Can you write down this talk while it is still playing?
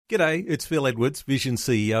G'day, it's Phil Edwards, Vision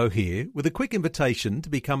CEO here, with a quick invitation to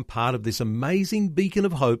become part of this amazing beacon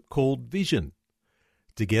of hope called Vision.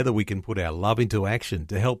 Together we can put our love into action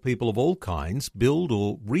to help people of all kinds build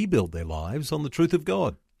or rebuild their lives on the truth of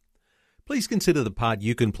God. Please consider the part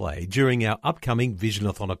you can play during our upcoming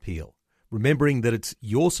Visionathon appeal, remembering that it's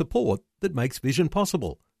your support that makes Vision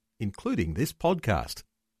possible, including this podcast.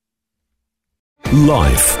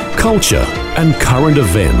 Life, culture, and current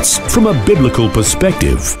events from a biblical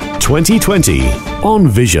perspective. 2020 on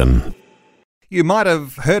Vision. You might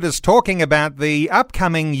have heard us talking about the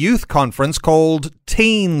upcoming youth conference called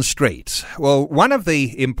Teenstreet. Well, one of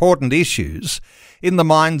the important issues in the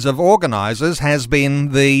minds of organisers has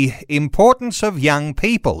been the importance of young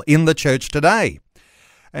people in the church today.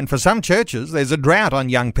 And for some churches, there's a drought on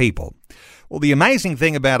young people. Well, the amazing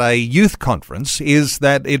thing about a youth conference is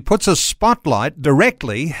that it puts a spotlight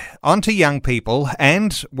directly onto young people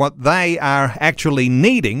and what they are actually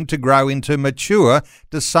needing to grow into mature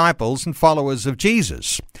disciples and followers of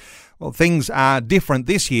Jesus. Well, things are different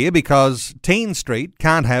this year because Teenstreet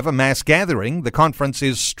can't have a mass gathering. The conference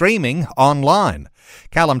is streaming online.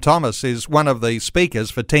 Callum Thomas is one of the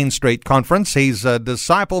speakers for Teenstreet Conference. He's a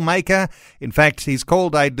disciple maker. In fact, he's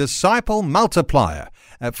called a disciple multiplier.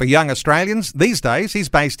 For young Australians, these days he's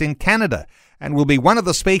based in Canada and will be one of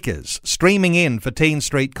the speakers streaming in for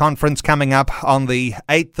Teenstreet Conference coming up on the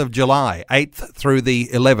 8th of July, 8th through the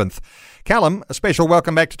 11th. Callum, a special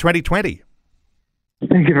welcome back to 2020.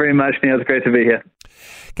 Thank you very much, Neil. It's great to be here.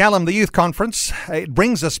 Callum, the youth conference, it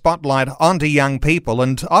brings a spotlight onto young people,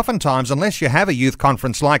 and oftentimes, unless you have a youth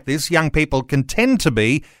conference like this, young people can tend to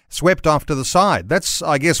be swept off to the side. That's,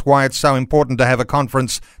 I guess, why it's so important to have a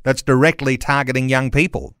conference that's directly targeting young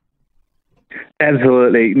people.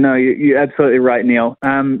 Absolutely. No, you're absolutely right, Neil.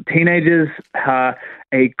 Teenagers are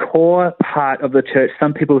a core part of the church.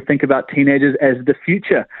 Some people think about teenagers as the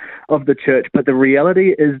future of the church, but the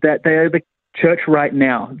reality is that they are the church right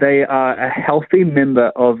now. They are a healthy member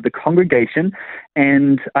of the congregation,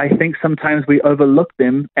 and I think sometimes we overlook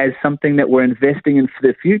them as something that we're investing in for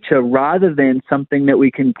the future rather than something that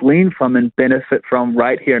we can glean from and benefit from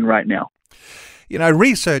right here and right now. You know,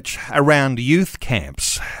 research around youth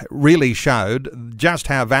camps really showed just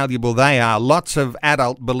how valuable they are. Lots of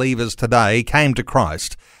adult believers today came to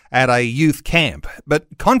Christ at a youth camp, but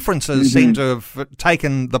conferences seem to have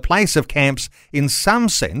taken the place of camps in some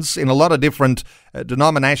sense in a lot of different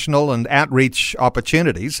denominational and outreach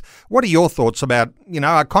opportunities. What are your thoughts about,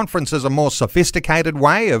 are conferences a more sophisticated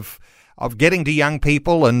way of getting to young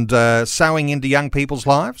people and sowing into young people's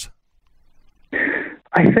lives?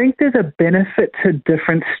 I think there's a benefit to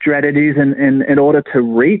different strategies in order to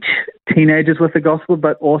reach teenagers with the gospel,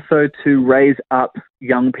 but also to raise up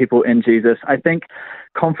young people in Jesus. I think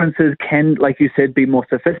conferences can, like you said, be more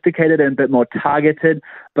sophisticated and a bit more targeted,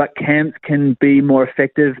 but camps can be more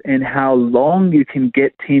effective in how long you can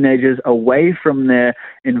get teenagers away from their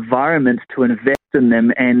environments to invest in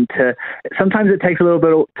them, and sometimes it takes a little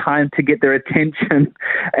bit of time to get their attention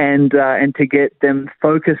and to get them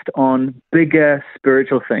focused on bigger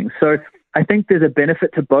spiritual things. So I think there's a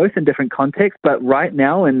benefit to both in different contexts, but right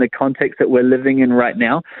now, in the context that we're living in right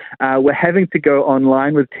now, we're having to go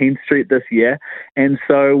online with Teenstreet this year, and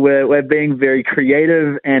so we're being very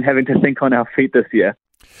creative and having to think on our feet this year.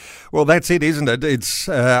 Well, that's it, isn't it? It's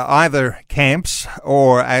either camps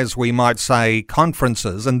or, as we might say,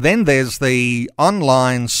 conferences. And then there's the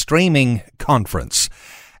online streaming conference.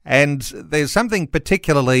 And there's something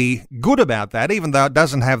particularly good about that, even though it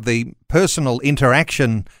doesn't have the personal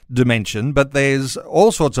interaction dimension, but there's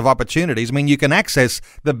all sorts of opportunities. I mean, you can access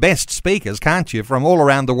the best speakers, can't you, from all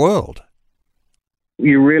around the world?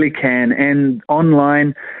 You really can. And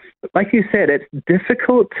online, like you said, it's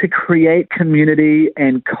difficult to create community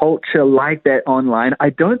and culture like that online.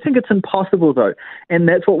 I don't think it's impossible, though. And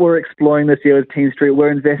that's what we're exploring this year with Teenstreet.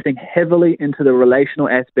 We're investing heavily into the relational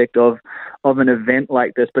aspect of an event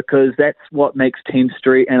like this, because that's what makes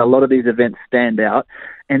Teenstreet and a lot of these events stand out.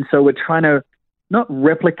 And so we're trying to not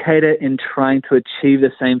replicate it in trying to achieve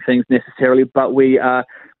the same things necessarily, but we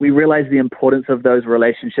realize the importance of those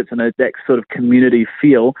relationships and that sort of community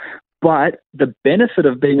feel. But the benefit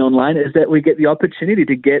of being online is that we get the opportunity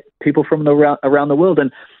to get people from around the world.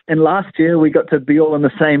 And last year we got to be all in the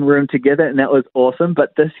same room together, and that was awesome.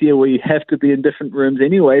 But this year we have to be in different rooms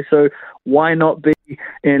anyway, so why not be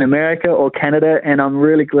in America or Canada? And I'm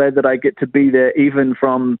really glad that I get to be there, even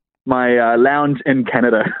from my lounge in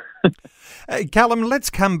Canada. Callum, let's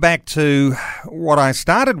come back to what I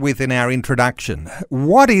started with in our introduction.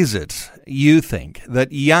 What is it you think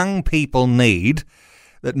that young people need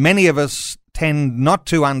that many of us tend not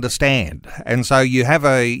to understand. And so you have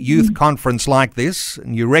a youth conference like this,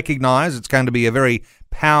 and you recognise it's going to be a very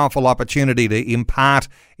powerful opportunity to impart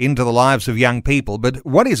into the lives of young people. But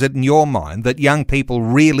what is it in your mind that young people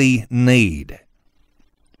really need?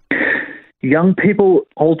 Young people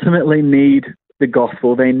ultimately need the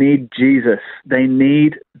gospel. They need Jesus. They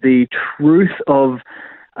need the truth of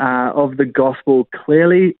the gospel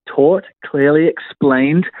clearly taught, clearly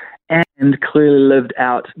explained, and clearly lived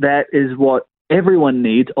out. That is what everyone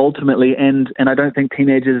needs ultimately, and I don't think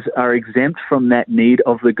teenagers are exempt from that need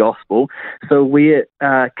of the gospel. So we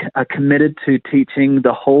are committed to teaching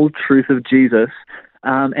the whole truth of Jesus,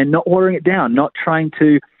 and not watering it down, not trying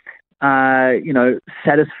to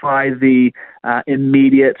satisfy the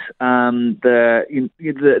immediate, the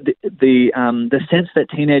sense that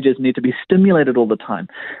teenagers need to be stimulated all the time.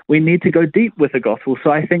 We need to go deep with the gospel.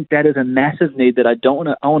 So I think that is a massive need that I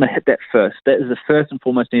want to hit that first. That is the first and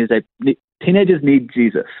foremost need, is that teenagers need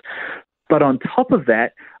Jesus. But on top of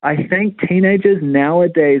that, I think teenagers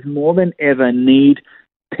nowadays more than ever need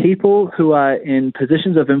people who are in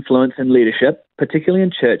positions of influence and leadership, particularly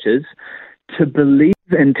in churches, to believe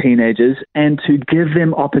in teenagers and to give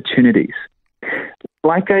them opportunities.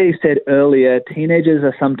 Like I said earlier, teenagers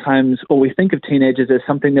are sometimes, or we think of teenagers as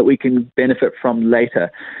something that we can benefit from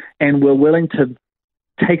later, and we're willing to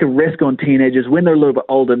take a risk on teenagers when they're a little bit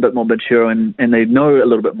older and a bit more mature and they know a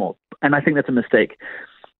little bit more. And I think that's a mistake.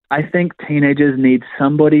 I think teenagers need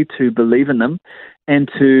somebody to believe in them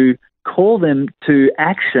and to call them to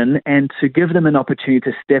action and to give them an opportunity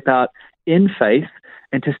to step out in faith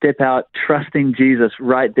and to step out trusting Jesus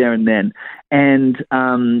right there and then. And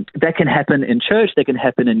that can happen in church, that can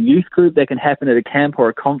happen in youth group, that can happen at a camp or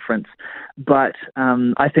a conference. But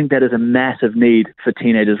I think that is a massive need for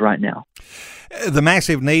teenagers right now. The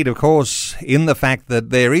massive need, of course, in the fact that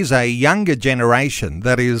there is a younger generation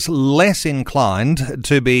that is less inclined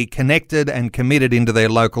to be connected and committed into their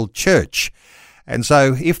local church. And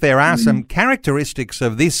so if there are some characteristics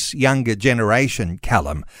of this younger generation,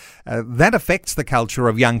 Callum, that affects the culture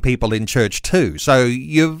of young people in church too. So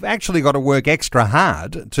you've actually got to work extra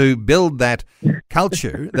hard to build that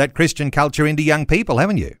culture, that Christian culture, into young people,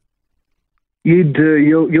 haven't you? You do.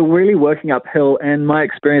 You're really working uphill. And my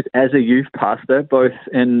experience as a youth pastor, both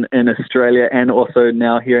in Australia and also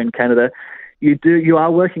now here in Canada, you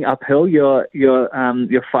are working uphill. You're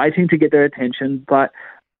fighting to get their attention. But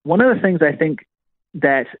one of the things I think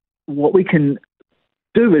that what we can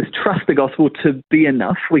do is trust the gospel to be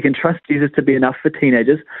enough. We can trust Jesus to be enough for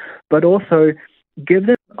teenagers, but also give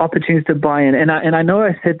them opportunities to buy in. And I know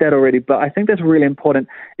I said that already, but I think that's really important.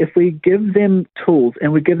 If we give them tools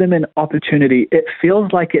and we give them an opportunity, it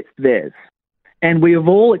feels like it's theirs. And we have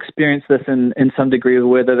all experienced this in some degree,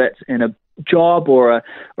 whether that's in a job or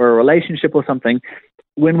a relationship or something.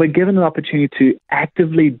 When we're given an opportunity to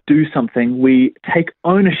actively do something, we take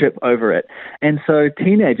ownership over it. And so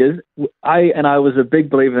teenagers, I was a big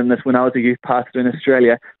believer in this when I was a youth pastor in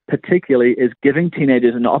Australia, particularly, is giving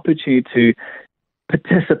teenagers an opportunity to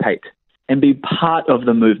participate and be part of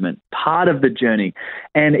the movement, part of the journey.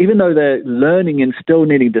 And even though they're learning and still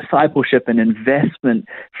needing discipleship and investment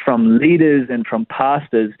from leaders and from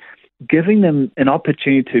pastors, giving them an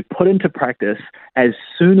opportunity to put into practice as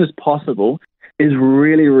soon as possible is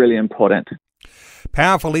really, really important.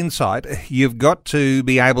 Powerful insight. You've got to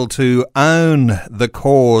be able to own the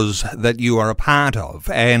cause that you are a part of,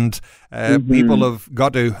 and people have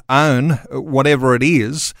got to own whatever it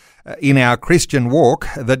is in our Christian walk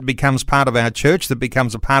that becomes part of our church, that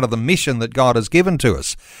becomes a part of the mission that God has given to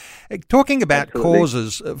us. Talking about Absolutely.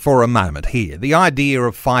 Causes for a moment here, the idea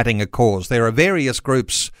of fighting a cause. There are various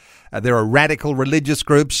groups. There are radical religious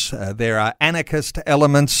groups. There are anarchist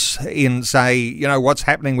elements in, say, what's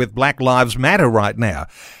happening with Black Lives Matter right now.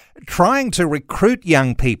 Trying to recruit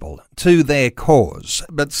young people to their cause.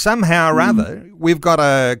 But somehow or other, we've got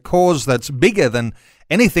a cause that's bigger than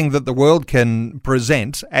anything that the world can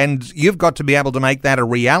present, and you've got to be able to make that a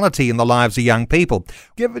reality in the lives of young people.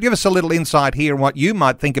 Give us a little insight here on what you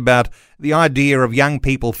might think about the idea of young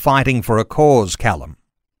people fighting for a cause, Callum.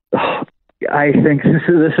 I think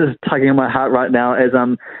this is tugging at my heart right now as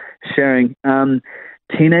I'm sharing.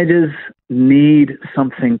 Teenagers need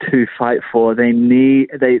something to fight for.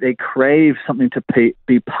 They crave something to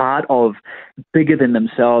be part of, bigger than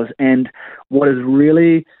themselves. And what is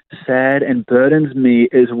really sad and burdens me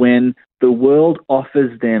is when the world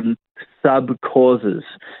offers them sub-causes.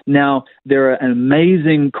 Now, there are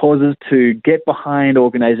amazing causes to get behind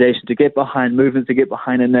organizations, to get behind movements, to get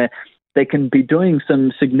behind, and they can be doing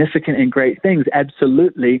some significant and great things,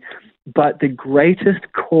 absolutely. But the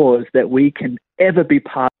greatest cause that we can ever be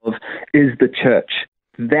part of is the church.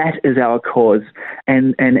 That is our cause,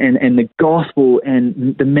 and the gospel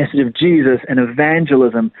and the message of Jesus and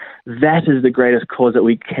evangelism, that is the greatest cause that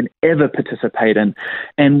we can ever participate in.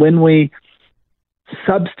 And when we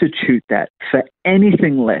substitute that for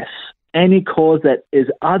anything less, any cause that is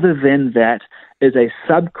other than that is a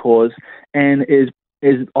sub-cause and is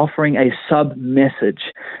offering a sub-message.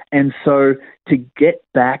 And so to get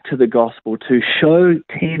back to the gospel, to show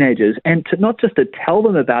teenagers, and to not just to tell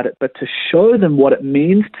them about it, but to show them what it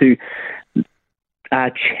means to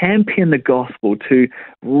champion the gospel, to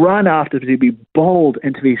run after, to be bold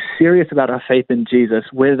and to be serious about our faith in Jesus,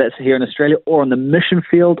 whether that's here in Australia or on the mission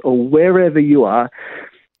field or wherever you are.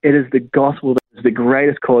 It is the gospel that is the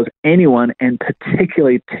greatest cause anyone, and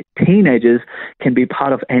particularly teenagers, can be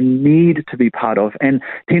part of and need to be part of. And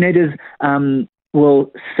teenagers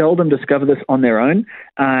will seldom discover this on their own.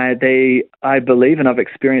 I believe, and I've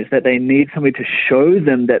experienced, that they need somebody to show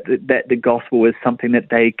them that the gospel is something that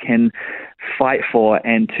they can fight for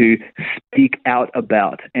and to speak out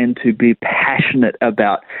about and to be passionate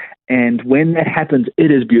about. And when that happens,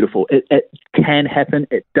 it is beautiful. It can happen.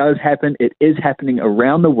 It does happen. It is happening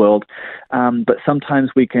around the world. But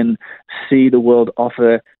sometimes we can see the world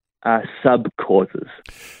offer sub-causes.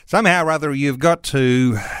 Somehow or other, you've got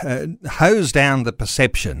to hose down the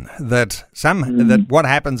perception that that what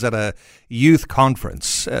happens at a youth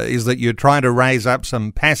conference is that you're trying to raise up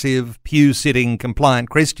some passive, pew-sitting, compliant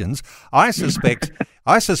Christians. I suspect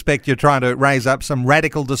you're trying to raise up some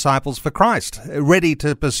radical disciples for Christ, ready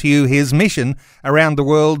to pursue his mission around the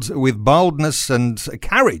world with boldness and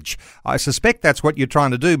courage. I suspect that's what you're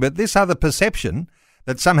trying to do, but this other perception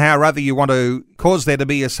that somehow or other you want to cause there to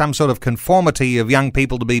be some sort of conformity of young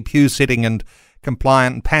people to be pew-sitting and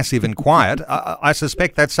compliant and passive and quiet, I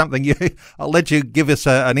suspect that's something I'll let you give us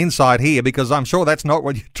an insight here, because I'm sure that's not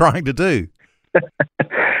what you're trying to do.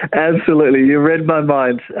 Absolutely. You read my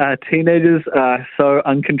mind. Teenagers are so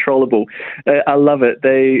uncontrollable. I love it.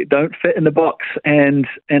 They don't fit in the box, and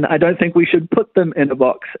I don't think we should put them in a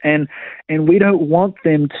box. And we don't want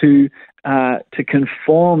them to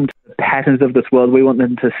conform to the patterns of this world. We want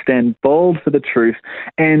them to stand bold for the truth.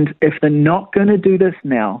 And if they're not going to do this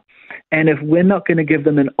now, and if we're not going to give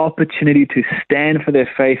them an opportunity to stand for their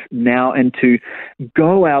faith now and to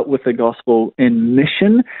go out with the gospel in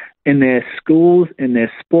mission, in their schools, in their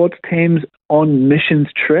sports teams, on missions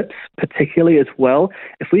trips particularly as well,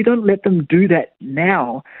 if we don't let them do that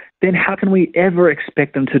now, then how can we ever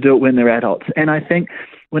expect them to do it when they're adults? And I think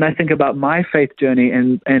when I think about my faith journey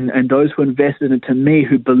and those who invested into me,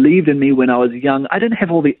 who believed in me when I was young, I didn't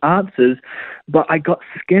have all the answers, but I got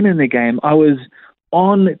skin in the game. I was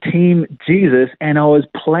on Team Jesus, and I was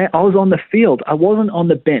on the field. I wasn't on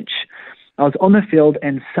the bench. I was on the field,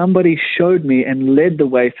 and somebody showed me and led the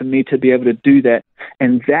way for me to be able to do that.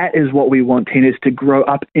 And that is what we want teenagers to grow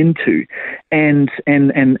up into. And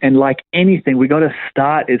like anything, we got to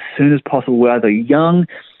start as soon as possible. We're either young,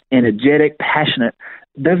 energetic, passionate.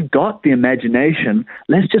 They've got the imagination.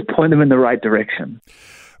 Let's just point them in the right direction.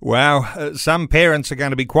 Wow, some parents are going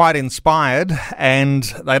to be quite inspired, and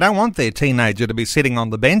they don't want their teenager to be sitting on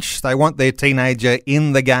the bench. They want their teenager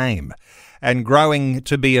in the game and growing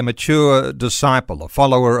to be a mature disciple, a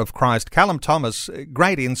follower of Christ. Callum Thomas,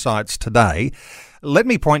 great insights today. Let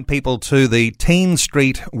me point people to the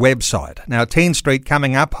Teenstreet website. Now, Teenstreet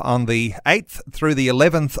coming up on the 8th through the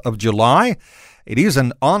 11th of July. It is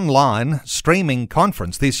an online streaming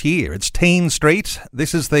conference this year. It's Teenstreet.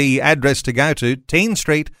 This is the address to go to,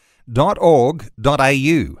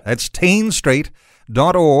 teenstreet.org.au. That's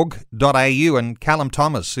teenstreet.org.au, and Callum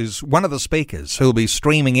Thomas is one of the speakers who'll be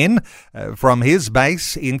streaming in from his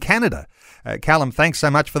base in Canada. Callum, thanks so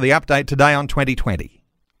much for the update today on 2020.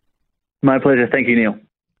 My pleasure. Thank you, Neil.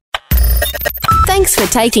 Thanks for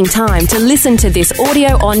taking time to listen to this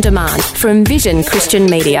audio on demand from Vision Christian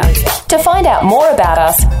Media. To find out more about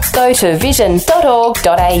us, go to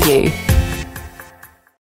vision.org.au.